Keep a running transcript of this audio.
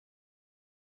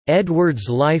Edwards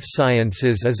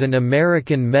Lifesciences is an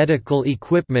American medical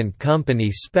equipment company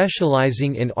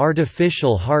specializing in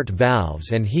artificial heart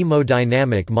valves and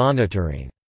hemodynamic monitoring.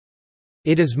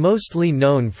 It is mostly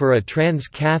known for a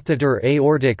transcatheter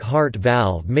aortic heart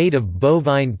valve made of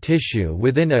bovine tissue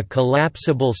within a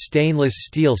collapsible stainless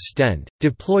steel stent,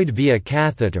 deployed via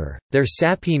catheter. Their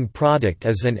Sapien product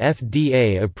is an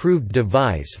FDA-approved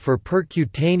device for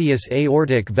percutaneous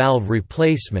aortic valve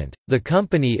replacement. The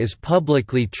company is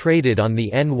publicly traded on the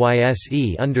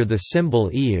NYSE under the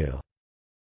symbol EU.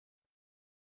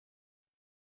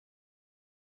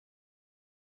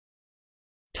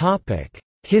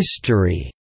 History.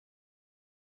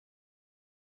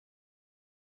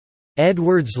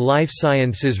 Edwards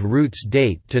Lifesciences' roots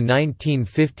date to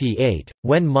 1958,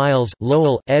 when Miles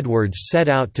Lowell Edwards set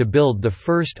out to build the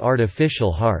first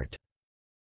artificial heart.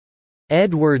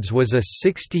 Edwards was a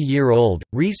 60-year-old,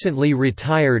 recently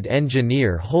retired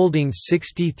engineer holding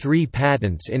 63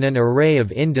 patents in an array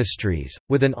of industries,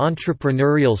 with an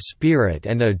entrepreneurial spirit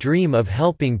and a dream of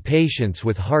helping patients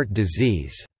with heart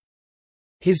disease.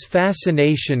 His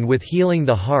fascination with healing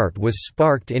the heart was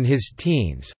sparked in his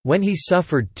teens, when he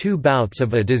suffered 2 bouts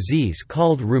of a disease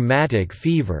called rheumatic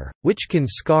fever, which can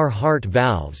scar heart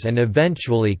valves and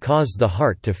eventually cause the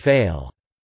heart to fail.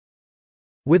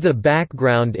 With a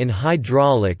background in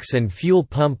hydraulics and fuel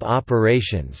pump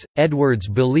operations, Edwards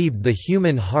believed the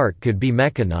human heart could be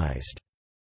mechanized.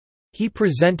 He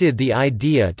presented the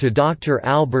idea to Dr.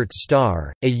 Albert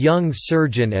Starr, a young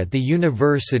surgeon at the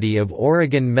University of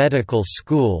Oregon Medical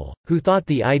School, who thought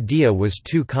the idea was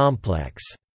too complex.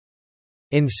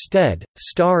 Instead,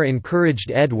 Starr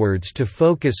encouraged Edwards to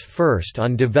focus first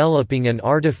on developing an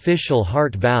artificial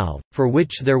heart valve, for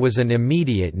which there was an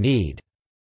immediate need.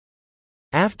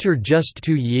 After just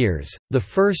 2 years, the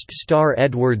first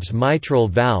Starr-Edwards mitral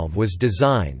valve was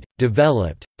designed,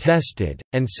 developed, tested,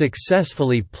 and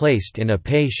successfully placed in a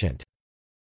patient.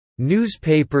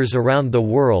 Newspapers around the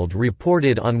world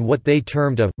reported on what they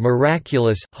termed a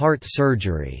 «miraculous» heart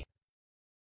surgery.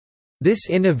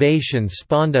 This innovation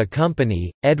spawned a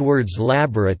company, Edwards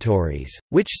Laboratories,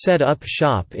 which set up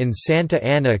shop in Santa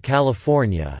Ana,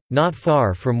 California, not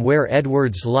far from where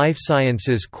Edwards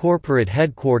Lifesciences' corporate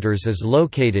headquarters is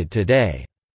located today.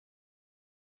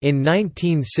 In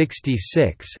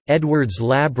 1966, Edwards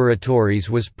Laboratories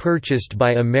was purchased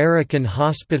by American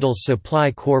Hospital Supply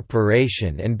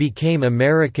Corporation and became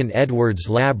American Edwards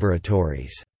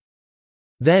Laboratories.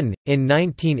 Then, in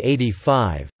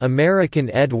 1985, American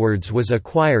Edwards was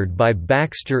acquired by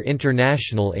Baxter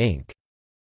International Inc.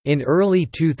 In early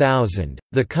 2000,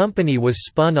 the company was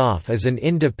spun off as an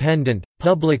independent,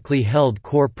 publicly held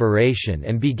corporation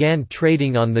and began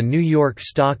trading on the New York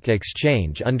Stock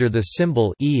Exchange under the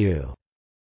symbol EU.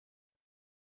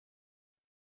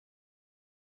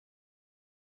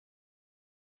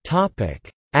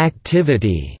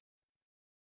 Activity.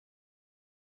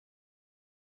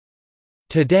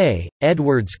 Today,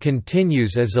 Edwards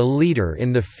continues as a leader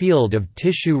in the field of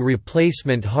tissue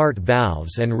replacement heart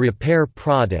valves and repair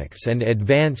products and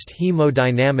advanced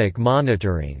hemodynamic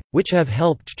monitoring, which have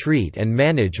helped treat and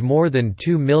manage more than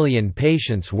 2 million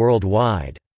patients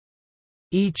worldwide.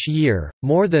 Each year,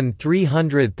 more than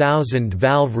 300,000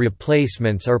 valve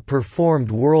replacements are performed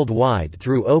worldwide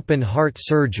through open heart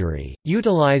surgery,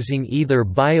 utilizing either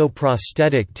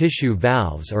bioprosthetic tissue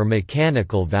valves or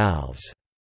mechanical valves.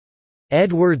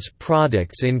 Edwards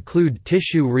products include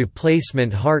tissue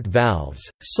replacement heart valves,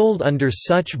 sold under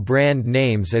such brand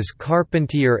names as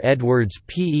Carpentier Edwards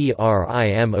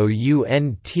PERIMOUNT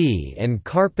and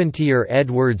Carpentier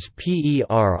Edwards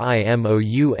PERIMOUNT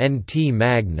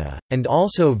Magna, and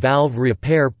also valve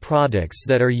repair products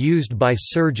that are used by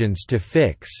surgeons to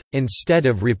fix, instead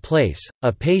of replace,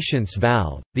 a patient's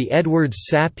valve. The Edwards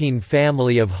Sapien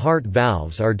family of heart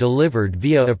valves are delivered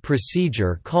via a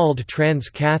procedure called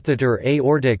transcatheter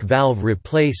aortic valve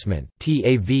replacement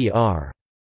 (TAVR).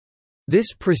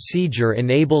 This procedure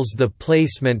enables the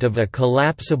placement of a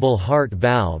collapsible heart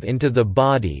valve into the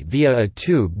body via a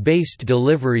tube-based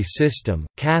delivery system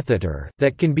catheter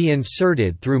that can be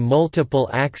inserted through multiple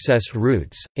access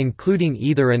routes, including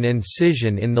either an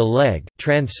incision in the leg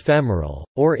transfemoral,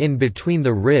 or in between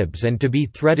the ribs and to be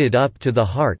threaded up to the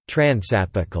heart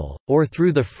transapical, or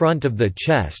through the front of the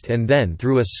chest and then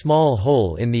through a small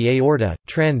hole in the aorta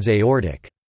transaortic.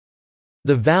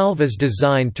 The valve is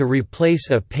designed to replace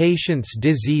a patient's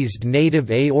diseased native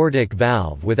aortic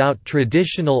valve without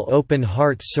traditional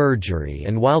open-heart surgery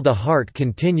and while the heart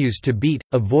continues to beat,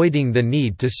 avoiding the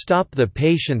need to stop the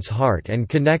patient's heart and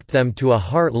connect them to a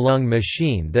heart-lung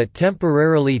machine that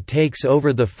temporarily takes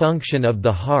over the function of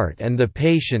the heart and the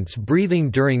patient's breathing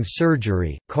during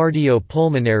surgery,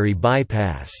 cardiopulmonary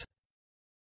bypass.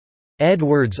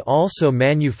 Edwards also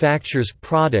manufactures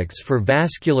products for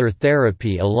vascular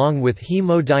therapy along with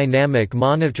hemodynamic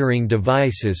monitoring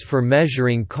devices for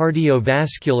measuring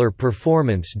cardiovascular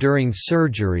performance during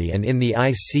surgery and in the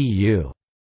ICU.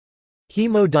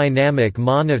 Hemodynamic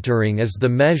monitoring is the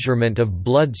measurement of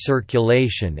blood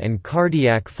circulation and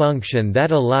cardiac function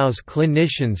that allows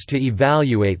clinicians to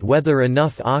evaluate whether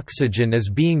enough oxygen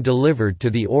is being delivered to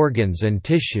the organs and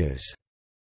tissues.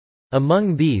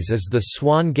 Among these is the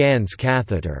Swan-Ganz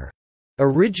catheter.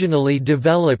 Originally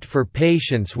developed for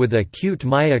patients with acute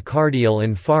myocardial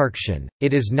infarction,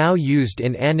 it is now used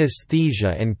in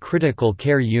anesthesia and critical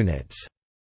care units.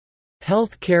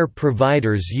 Healthcare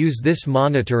providers use this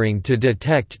monitoring to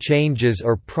detect changes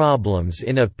or problems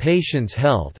in a patient's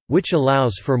health, which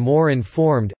allows for more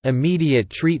informed, immediate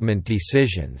treatment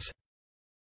decisions.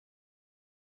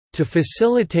 To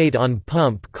facilitate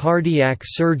on-pump cardiac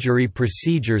surgery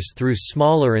procedures through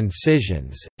smaller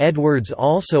incisions, Edwards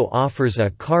also offers a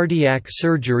cardiac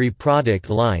surgery product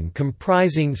line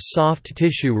comprising soft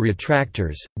tissue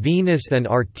retractors, venous and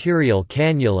arterial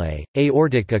cannulae,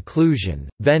 aortic occlusion,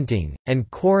 venting,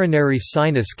 and coronary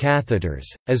sinus catheters,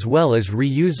 as well as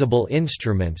reusable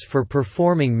instruments for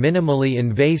performing minimally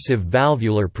invasive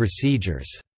valvular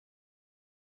procedures.